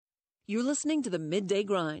You're listening to the Midday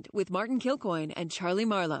Grind with Martin Kilcoyne and Charlie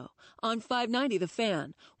Marlowe on 590 The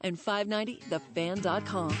Fan and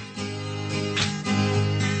 590thefan.com.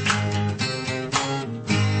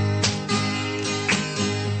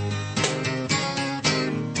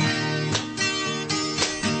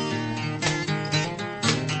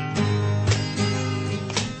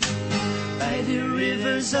 By the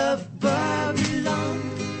rivers of Babylon,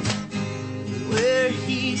 where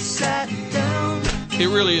he sat down. It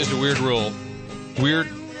really is a weird rule. Weird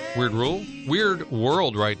rule? Weird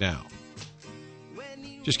world right now.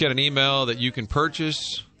 Just got an email that you can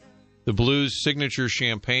purchase the Blues signature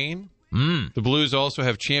champagne. The Blues also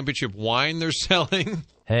have championship wine they're selling.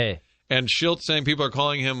 Hey. And Schilt saying people are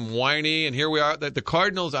calling him whiny. And here we are. The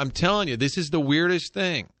Cardinals, I'm telling you, this is the weirdest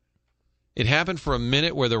thing. It happened for a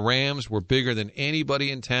minute where the Rams were bigger than anybody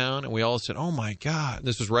in town. And we all said, oh, my God.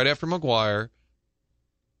 This was right after McGuire.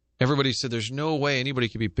 Everybody said there's no way anybody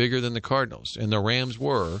could be bigger than the Cardinals. And the Rams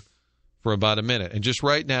were for about a minute. And just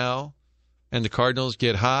right now, and the Cardinals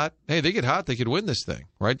get hot. Hey, they get hot, they could win this thing.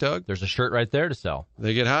 Right, Doug? There's a shirt right there to sell.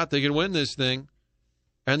 They get hot, they could win this thing.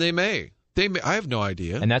 And they may. I have no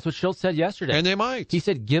idea. And that's what Schultz said yesterday. And they might. He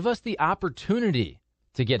said, give us the opportunity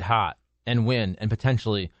to get hot and win and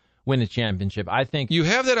potentially win a championship. I think you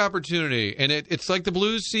have that opportunity. And it's like the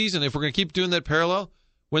Blues season. If we're going to keep doing that parallel,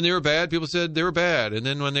 when they were bad, people said they were bad. And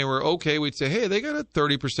then when they were okay, we'd say, hey, they got a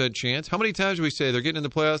 30% chance. How many times do we say they're getting in the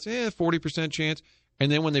playoffs? 40% chance. And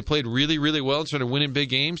then when they played really, really well and started winning big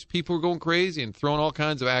games, people were going crazy and throwing all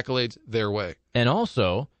kinds of accolades their way. And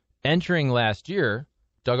also, entering last year,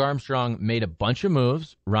 Doug Armstrong made a bunch of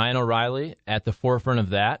moves. Ryan O'Reilly at the forefront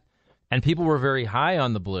of that. And people were very high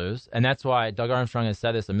on the Blues. And that's why Doug Armstrong has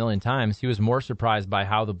said this a million times. He was more surprised by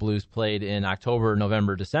how the Blues played in October,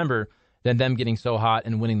 November, December than them getting so hot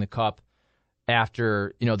and winning the Cup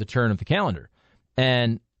after, the turn of the calendar.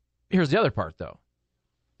 And here's the other part, though.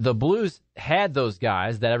 The Blues had those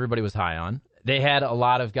guys that everybody was high on. They had a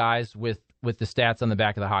lot of guys with the stats on the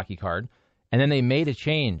back of the hockey card. And then they made a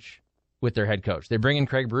change with their head coach. They bring in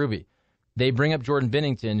Craig Berube. They bring up Jordan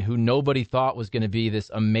Binnington, who nobody thought was going to be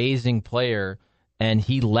this amazing player, and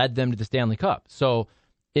he led them to the Stanley Cup. So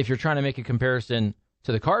if you're trying to make a comparison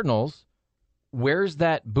to the Cardinals, where's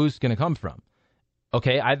that boost going to come from?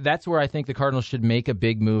 Okay, that's where I think the Cardinals should make a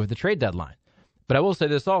big move at the trade deadline. But I will say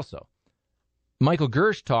this also. Michael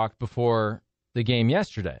Gersh talked before the game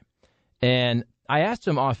yesterday, and I asked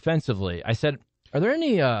him offensively, I said, are there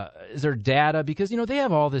any, is there data? Because, they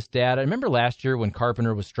have all this data. I remember last year when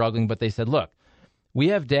Carpenter was struggling, but they said, look, we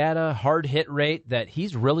have data, hard hit rate, that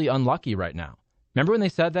he's really unlucky right now. Remember when they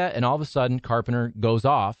said that? And all of a sudden, Carpenter goes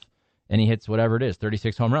off, and he hits whatever it is,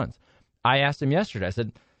 36 home runs. I asked him yesterday, I said,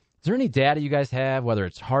 is there any data you guys have, whether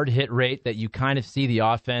it's hard hit rate, that you kind of see the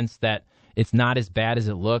offense, that it's not as bad as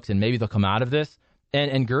it looks, and maybe they'll come out of this?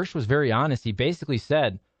 And Gersh was very honest. He basically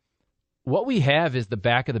said, what we have is the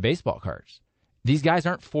back of the baseball cards. These guys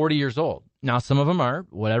aren't 40 years old. Now, some of them are,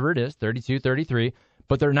 whatever it is, 32, 33,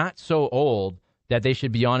 but they're not so old that they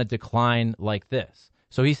should be on a decline like this.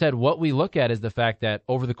 So he said what we look at is the fact that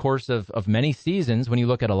over the course of many seasons, when you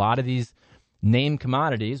look at a lot of these name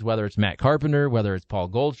commodities, whether it's Matt Carpenter, whether it's Paul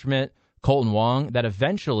Goldschmidt, Colton Wong, that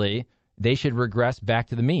eventually they should regress back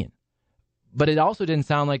to the mean. But it also didn't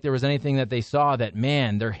sound like there was anything that they saw that,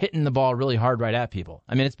 man, they're hitting the ball really hard right at people.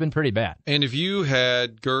 I mean, it's been pretty bad. And if you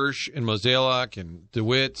had Gersh and Mozeliak and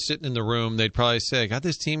DeWitt sitting in the room, they'd probably say, God,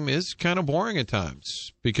 this team is kind of boring at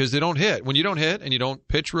times because they don't hit. When you don't hit and you don't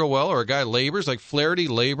pitch real well, or a guy labors, like Flaherty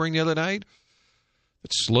laboring the other night,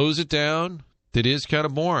 it slows it down. That is kind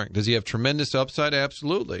of boring. Does he have tremendous upside?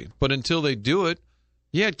 Absolutely. But until they do it,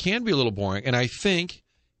 yeah, it can be a little boring. And I think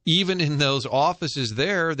even in those offices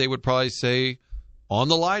there, they would probably say on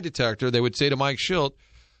the lie detector, they would say to Mike Schilt,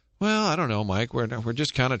 well, I don't know, Mike, we're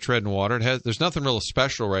just kind of treading water. There's nothing real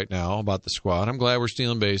special right now about the squad. I'm glad we're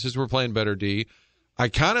stealing bases. We're playing better D. I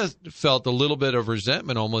kind of felt a little bit of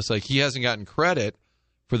resentment, almost like he hasn't gotten credit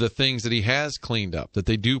for the things that he has cleaned up, that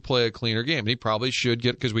they do play a cleaner game. And he probably should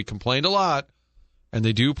get, because we complained a lot, and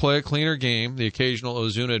they do play a cleaner game, the occasional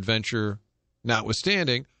Ozuna adventure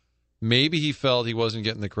notwithstanding. Maybe he felt he wasn't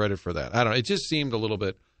getting the credit for that. I don't know. It just seemed a little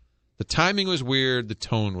bit, the timing was weird, the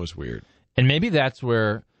tone was weird. And maybe that's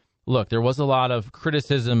where, look, there was a lot of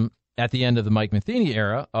criticism at the end of the Mike Matheny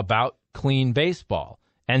era about clean baseball.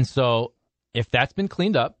 And so if that's been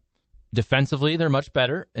cleaned up, defensively they're much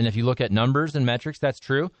better. And if you look at numbers and metrics, that's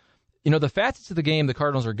true. The facets of the game the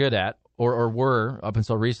Cardinals are good at, or were up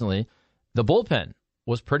until recently, the bullpen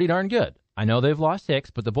was pretty darn good. I know they've lost 6,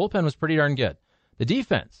 but the bullpen was pretty darn good. The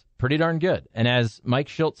defense, pretty darn good. And as Mike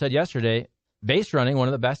Schilt said yesterday, base running, one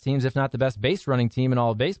of the best teams, if not the best base running team in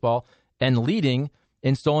all of baseball. and leading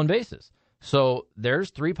in stolen bases. So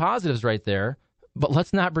there's 3 positives right there. But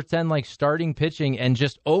let's not pretend like starting pitching and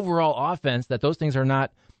just overall offense, that those things are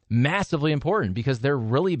not massively important, because they're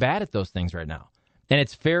really bad at those things right now. And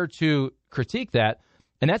it's fair to critique that.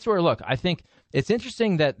 And that's where, look, I think it's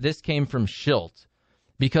interesting that this came from Shildt,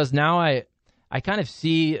 because now I kind of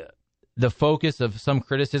see the focus of some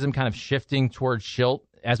criticism kind of shifting towards Shildt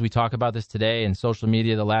as we talk about this today in social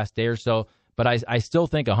media the last day or so. But I still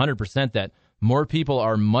think 100% that more people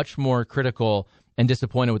are much more critical and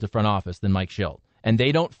disappointed with the front office than Mike Shildt. And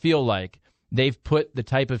they don't feel like they've put the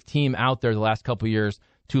type of team out there the last couple of years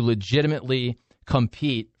to legitimately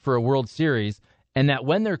compete for a World Series, and that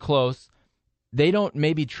when they're close, they don't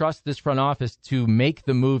maybe trust this front office to make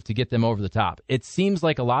the move to get them over the top. It seems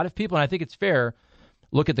like a lot of people, and I think it's fair,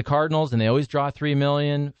 look at the Cardinals, and they always draw 3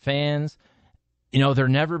 million fans. You know, they're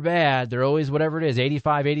never bad. They're always whatever it is,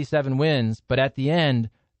 85, 87 wins. But at the end,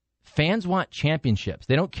 fans want championships.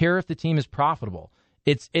 They don't care if the team is profitable.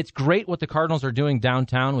 It's great what the Cardinals are doing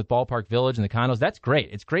downtown with Ballpark Village and the condos. That's great.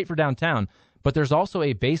 It's great for downtown. But there's also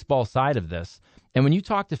a baseball side of this. And when you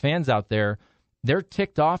talk to fans out there, they're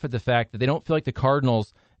ticked off at the fact that they don't feel like the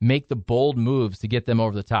Cardinals make the bold moves to get them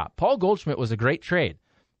over the top. Paul Goldschmidt was a great trade.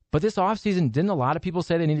 But this offseason, didn't a lot of people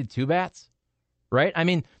say they needed 2 bats? Right? I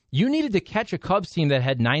mean, you needed to catch a Cubs team that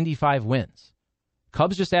had 95 wins.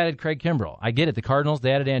 Cubs just added Craig Kimbrell. I get it. The Cardinals,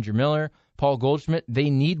 they added Andrew Miller, Paul Goldschmidt. They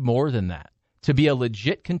need more than that to be a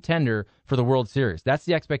legit contender for the World Series. That's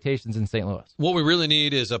the expectations in St. Louis. What we really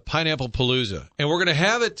need is a Pineapple Palooza. And we're going to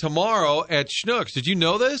have it tomorrow at Schnucks. Did you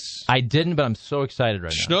know this? I didn't, but I'm so excited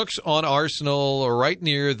right now. Schnucks on Arsenal, right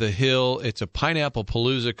near the Hill. It's a Pineapple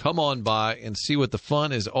Palooza. Come on by and see what the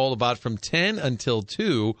fun is all about from 10 until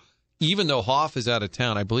 2. Even though Hoff is out of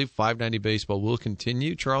town, I believe 590 Baseball will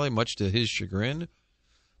continue, Charlie, much to his chagrin.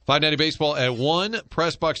 590 Baseball at 1.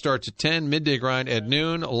 Press Box starts at 10. Midday Grind at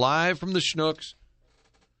noon. Live from the Schnucks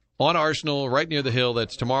on Arsenal, right near the Hill.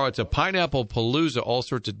 That's tomorrow. It's a Pineapple Palooza. All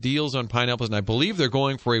sorts of deals on pineapples. And I believe they're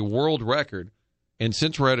going for a world record. And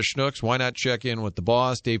since we're at a Schnucks, why not check in with the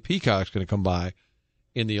boss? Dave Peacock's going to come by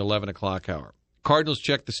in the 11 o'clock hour. Cardinals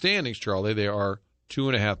check the standings, Charlie. They are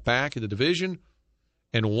 2.5 back in the division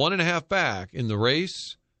and 1.5 back in the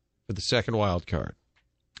race for the second wild card.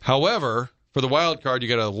 However, for the wild card, you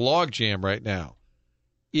got a log jam right now.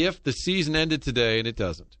 If the season ended today, and it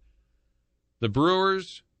doesn't, the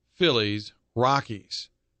Brewers, Phillies, Rockies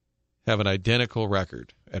have an identical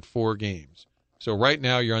record at 4 games. So right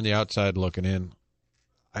now you're on the outside looking in.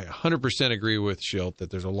 I 100% agree with Shildt that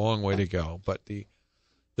there's a long way to go, but the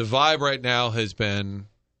vibe right now has been,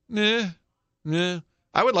 I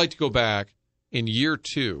would like to go back in year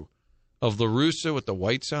 2 of La Russa with the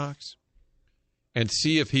White Sox and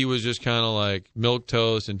see if he was just kind of like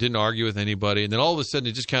milquetoast and didn't argue with anybody. And then all of a sudden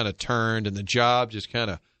it just kind of turned and the job just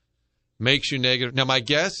kind of makes you negative. Now, my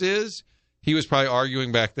guess is he was probably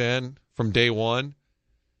arguing back then from day one,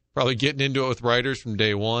 probably getting into it with writers from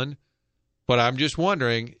day one. But I'm just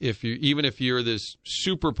wondering if you, even if you're this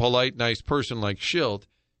super polite, nice person like Shildt,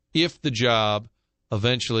 if the job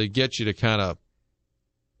eventually gets you to kind of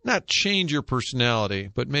not change your personality,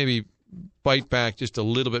 but maybe bite back just a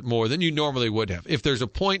little bit more than you normally would have. If there's a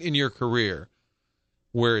point in your career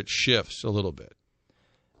where it shifts a little bit.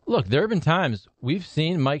 Look, there have been times we've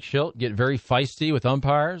seen Mike Shildt get very feisty with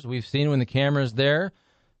umpires. We've seen when the camera's there,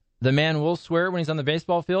 the man will swear when he's on the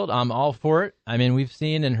baseball field. I'm all for it. I mean, we've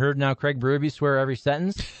seen and heard now Craig Berube swear every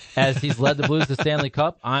sentence as he's led the Blues to Stanley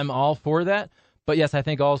Cup. I'm all for that. But yes, I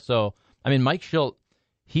think also, I mean, Mike Shildt,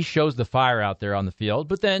 he shows the fire out there on the field,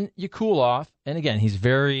 but then you cool off. And again, he's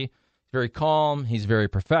very calm. He's very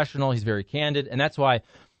professional. He's very candid. And that's why,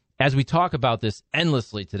 as we talk about this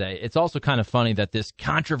endlessly today, it's also kind of funny that this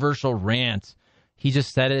controversial rant, he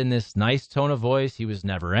just said it in this nice tone of voice. He was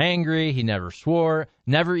never angry. He never swore,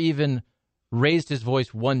 never even raised his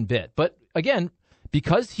voice one bit. But again,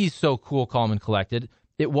 because he's so cool, calm, and collected,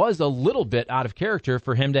 it was a little bit out of character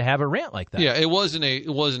for him to have a rant like that. Yeah, it wasn't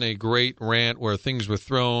a great rant where things were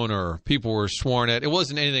thrown or people were sworn at. It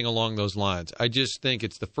wasn't anything along those lines. I just think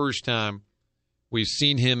it's the first time we've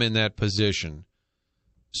seen him in that position,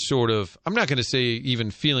 sort of, I'm not going to say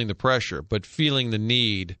even feeling the pressure, but feeling the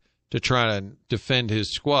need to try to defend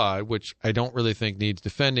his squad, which I don't really think needs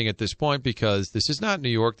defending at this point because this is not New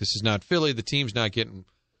York, this is not Philly, the team's not getting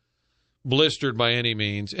blistered by any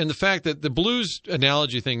means. And the fact that the Blues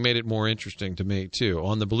analogy thing made it more interesting to me, too.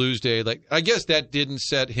 On the Blues day, like I guess that didn't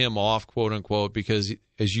set him off, quote unquote, because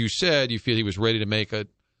as you said, you feel he was ready to make a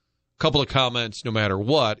couple of comments no matter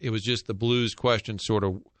what. It was just the Blues question sort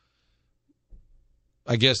of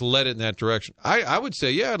I guess, led it in that direction. I would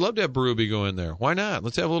say, yeah, I'd love to have Berube go in there. Why not?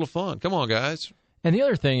 Let's have a little fun. Come on, guys. And the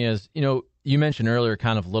other thing is, you mentioned earlier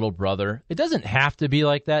kind of little brother. It doesn't have to be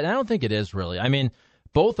like that, and I don't think it is really. I mean,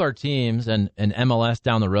 both our teams and MLS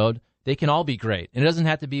down the road, they can all be great. And it doesn't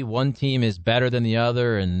have to be one team is better than the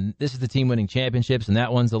other, and this is the team winning championships, and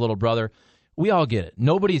that one's the little brother. We all get it.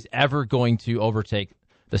 Nobody's ever going to overtake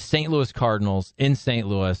the St. Louis Cardinals in St.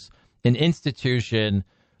 Louis, an institution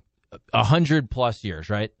 100+ years,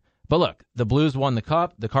 right? But look, the Blues won the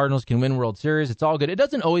Cup. The Cardinals can win World Series. It's all good. It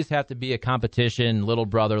doesn't always have to be a competition, little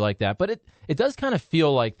brother like that. But it does kind of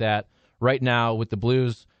feel like that right now with the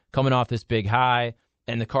Blues coming off this big high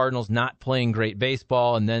and the Cardinals not playing great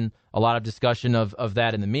baseball, and then a lot of discussion of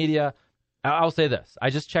that in the media. I'll say this. I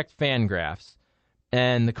just checked Fangraphs,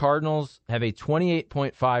 and the Cardinals have a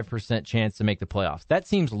 28.5% chance to make the playoffs. That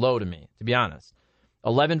seems low to me, to be honest.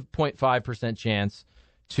 11.5% chance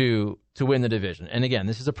to win the division. And again,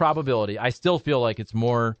 this is a probability. I still feel like it's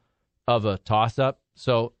more of a toss-up.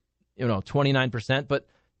 So, 29%, but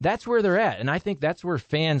that's where they're at. And I think that's where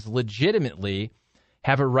fans legitimately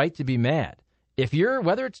have a right to be mad.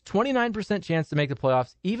 Whether it's 29% chance to make the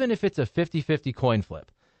playoffs, even if it's a 50-50 coin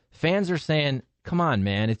flip, fans are saying, come on,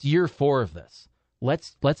 man, it's year 4 of this.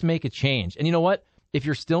 Let's make a change. And you know what? If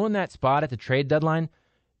you're still in that spot at the trade deadline,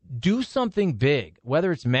 do something big,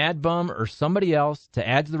 whether it's Mad Bum or somebody else to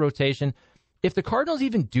add to the rotation. If the Cardinals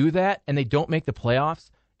even do that and they don't make the playoffs,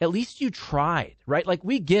 at least you tried, right? Like,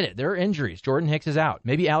 we get it. There are injuries. Jordan Hicks is out.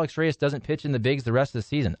 Maybe Alex Reyes doesn't pitch in the bigs the rest of the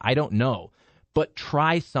season. I don't know. But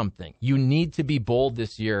try something. You need to be bold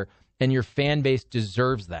this year, and your fan base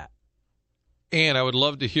deserves that. And I would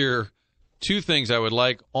love to hear 2 things I would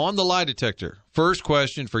like on the lie detector. First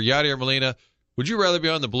question for Yadier Molina. Would you rather be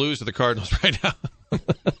on the Blues or the Cardinals right now?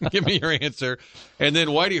 Give me your answer. And then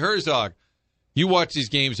Whitey Herzog. You watch these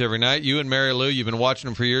games every night. You and Mary Lou, you've been watching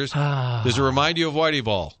them for years. Does it remind you of Whitey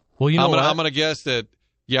Ball? Well, I'm going to guess that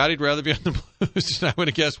Yadi'd rather be on the Blues. I'm going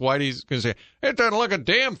to guess Whitey's going to say, it doesn't look a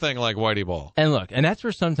damn thing like Whitey Ball. And look, and that's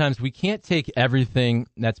where sometimes we can't take everything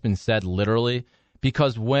that's been said literally,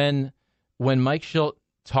 because when Mike Schilt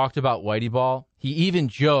talked about Whitey Ball, he even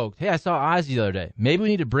joked, hey, I saw Ozzy the other day. Maybe we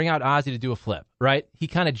need to bring out Ozzy to do a flip, right? He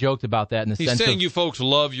kind of joked about that in the sense of... He's saying you folks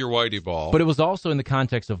love your Whitey Ball. But it was also in the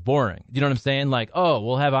context of boring. You know what I'm saying? Like, oh,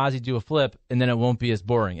 we'll have Ozzy do a flip, and then it won't be as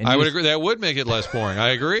boring. And I would agree. That would make it less boring. I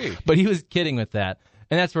agree. But he was kidding with that.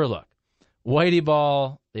 And that's where, look, Whitey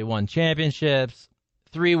Ball, they won championships,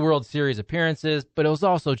 3 World Series appearances, but it was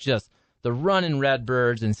also just the running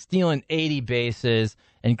Redbirds and stealing 80 bases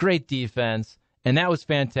and great defense, and that was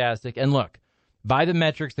fantastic. And look, by the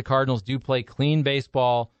metrics, the Cardinals do play clean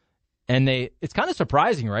baseball, and it's kind of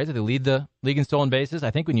surprising, right, that they lead the league in stolen bases. I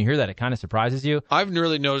think when you hear that, it kind of surprises you. I've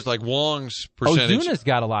nearly noticed, like, Wong's percentage. Ozuna's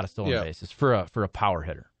got a lot of stolen bases for a power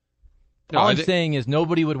hitter. All I'm saying is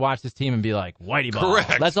nobody would watch this team and be like, Whitey Ball.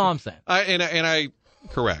 Correct. That's all I'm saying.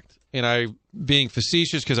 Correct. And I, being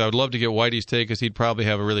facetious, because I would love to get Whitey's take, because he'd probably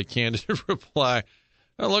have a really candid reply.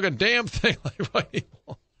 I don't look a damn thing like Whitey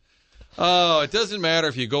Ball. Oh, it doesn't matter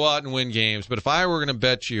if you go out and win games, but if I were going to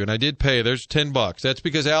bet you, and I did pay, there's $10. That's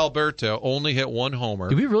because Alberto only hit 1 homer.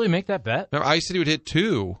 Did we really make that bet? Remember, I said he would hit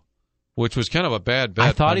 2, which was kind of a bad bet.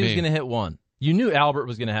 I thought he was going to hit 1. You knew Albert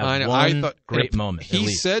was going to have one great moment. He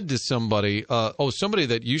said to somebody, somebody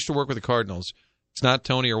that used to work with the Cardinals, it's not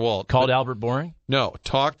Tony or Walt. Called Albert boring? No,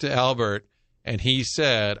 talked to Albert, and he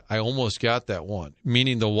said, I almost got that one,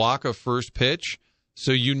 meaning the walk of first pitch.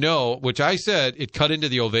 So which I said, it cut into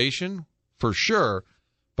the ovation for sure,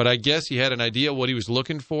 but I guess he had an idea what he was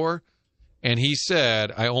looking for, and he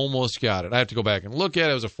said, I almost got it. I have to go back and look at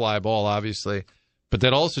it. It was a fly ball, obviously, but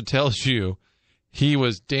that also tells you he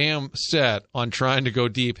was damn set on trying to go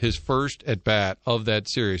deep his first at-bat of that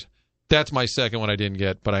series. That's my second one I didn't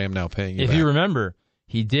get, but I am now paying you back. If you remember,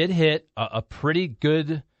 he did hit a pretty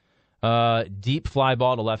good deep fly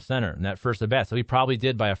ball to left center in that first at-bat, so he probably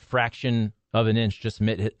did by a fraction of an inch just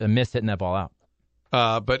miss hitting that ball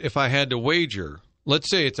out. But if I had to wager, let's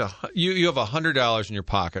say you have $100 in your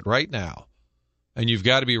pocket right now, and you've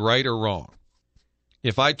got to be right or wrong.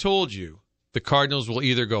 If I told you the Cardinals will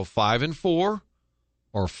either go 5-4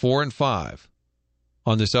 or 4-5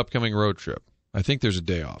 on this upcoming road trip, I think there's a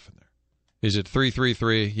day off in there. Is it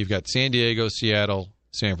 3-3-3? You've got San Diego, Seattle,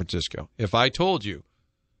 San Francisco. If I told you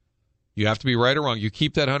you have to be right or wrong, you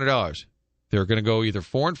keep that $100. They're going to go either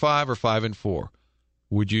 4-5 or 5-4.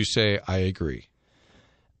 Would you say I agree?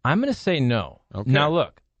 I'm going to say no. Okay. Now,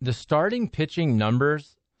 look, the starting pitching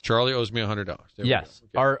numbers. Charlie owes me $100. Yes.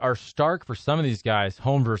 Okay. Are stark for some of these guys,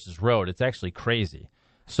 home versus road. It's actually crazy.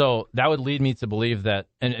 So that would lead me to believe that,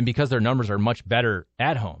 and because their numbers are much better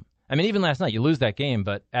at home. I mean, even last night, you lose that game,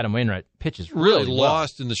 but Adam Wainwright pitches Really well.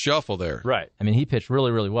 lost in the shuffle there. Right. I mean, he pitched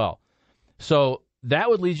really, really well. So that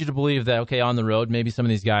would lead you to believe that, okay, on the road, maybe some of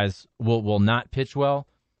these guys will not pitch well.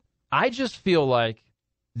 I just feel like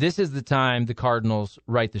this is the time the Cardinals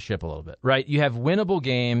right the ship a little bit, right? You have winnable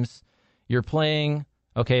games. You're playing,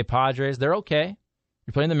 okay, Padres, they're okay.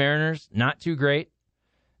 You're playing the Mariners, not too great.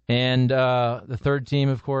 And the third team,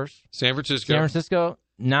 of course. San Francisco. San Francisco,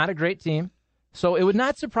 not a great team. So it would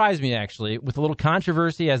not surprise me, actually, with a little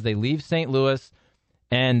controversy as they leave St. Louis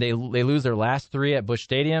and they lose their last 3 at Busch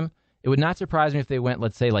Stadium. It would not surprise me if they went,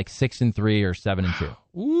 let's say, like 6-3 or 7-2.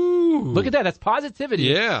 Ooh. Look at that. That's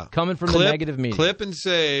positivity coming from the negative media. Clip and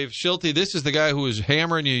save. Schulte, this is the guy who was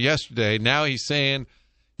hammering you yesterday. Now he's saying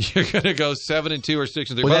you're going to go 7-2 or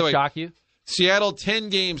 6-3. Would that shock you? Seattle 10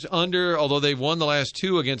 games under, although they've won the last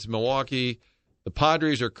 2 against Milwaukee. The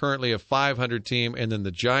Padres are currently a 500 team, and then the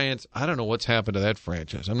Giants, I don't know what's happened to that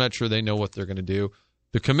franchise. I'm not sure they know what they're going to do.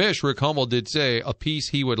 The commish, Rick Hummel, did say a piece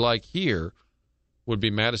he would like here would be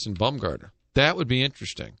Madison Bumgarner. That would be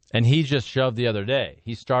interesting. And he just shoved the other day.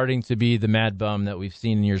 He's starting to be the mad bum that we've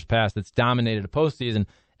seen in years past that's dominated a postseason,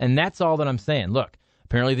 and that's all that I'm saying. Look,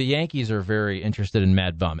 apparently the Yankees are very interested in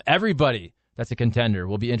mad bum. Everybody that's a contender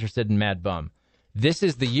will be interested in mad bum. This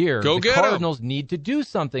is the year the Cardinals need to do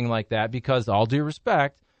something like that because, all due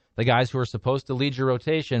respect, the guys who are supposed to lead your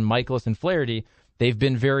rotation, Michaelis and Flaherty, they've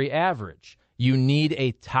been very average. You need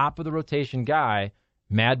a top-of-the-rotation guy.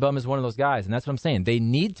 Mad Bum is one of those guys, and that's what I'm saying. They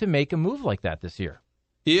need to make a move like that this year.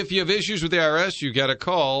 If you have issues with the IRS, you got to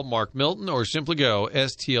call Mark Milton or simply go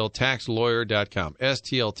stltaxlawyer.com.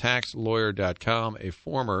 stltaxlawyer.com, a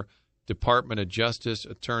former Department of Justice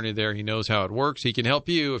attorney there. He knows how it works. He can help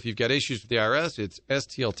you. If you've got issues with the IRS, it's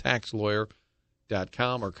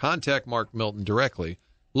stltaxlawyer.com or contact Mark Milton directly,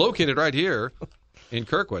 located right here in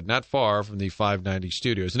Kirkwood, not far from the 590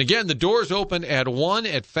 studios. And again, the doors open at 1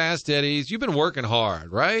 at Fast Eddie's. You've been working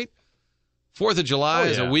hard, right? 4th of July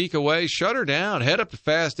is a week away. Shut her down. Head up to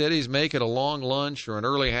Fast Eddie's. Make it a long lunch or an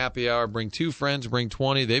early happy hour. Bring 2 friends. Bring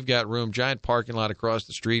 20. They've got room. Giant parking lot across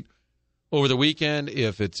the street. Over the weekend,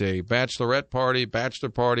 if it's a bachelorette party, bachelor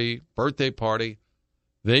party, birthday party,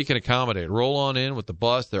 they can accommodate. Roll on in with the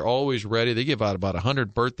bus. They're always ready. They give out about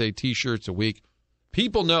 100 birthday T-shirts a week.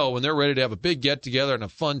 People know when they're ready to have a big get-together and a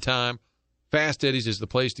fun time, Fast Eddie's is the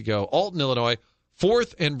place to go. Alton, Illinois,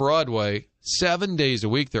 4th and Broadway, 7 days a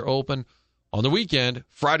week. They're open. On the weekend,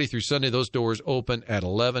 Friday through Sunday, those doors open at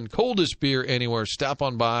 11. Coldest beer anywhere. Stop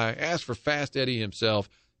on by. Ask for Fast Eddie himself.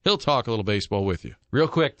 He'll talk a little baseball with you. Real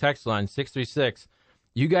quick, text line 636.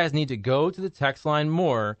 You guys need to go to the text line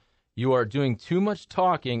more. You are doing too much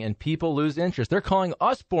talking, and people lose interest. They're calling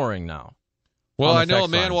us boring now. Well, I know a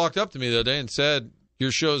man walked up to me the other day and said,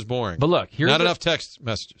 your show's boring. But look, here's not enough text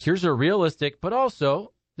messages. Here's a realistic, but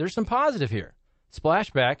also there's some positive here.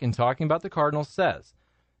 Splashback in talking about the Cardinals says,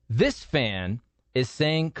 this fan is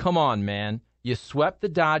saying, come on, man. You swept the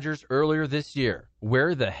Dodgers earlier this year.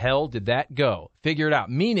 Where the hell did that go? Figure it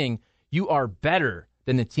out. Meaning you are better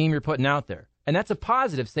than the team you're putting out there. And that's a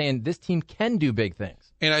positive, saying this team can do big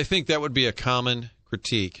things. And I think that would be a common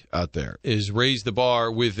critique out there, is raise the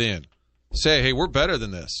bar within. Say, hey, we're better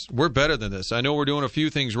than this. We're better than this. I know we're doing a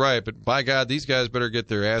few things right, but by God, these guys better get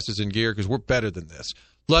their asses in gear because we're better than this.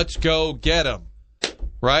 Let's go get them.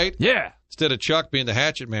 Right? Yeah. Instead of Chuck being the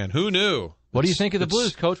hatchet man. Who knew? What do you think of the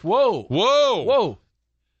Blues, Coach? Whoa. Whoa. Whoa.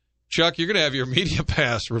 Chuck, you're going to have your media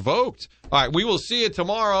pass revoked. All right, we will see you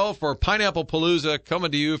tomorrow for Pineapple Palooza,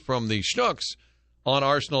 coming to you from the Schnooks on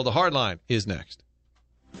Arsenal. The Hardline is next.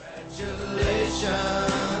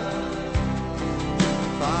 Congratulations.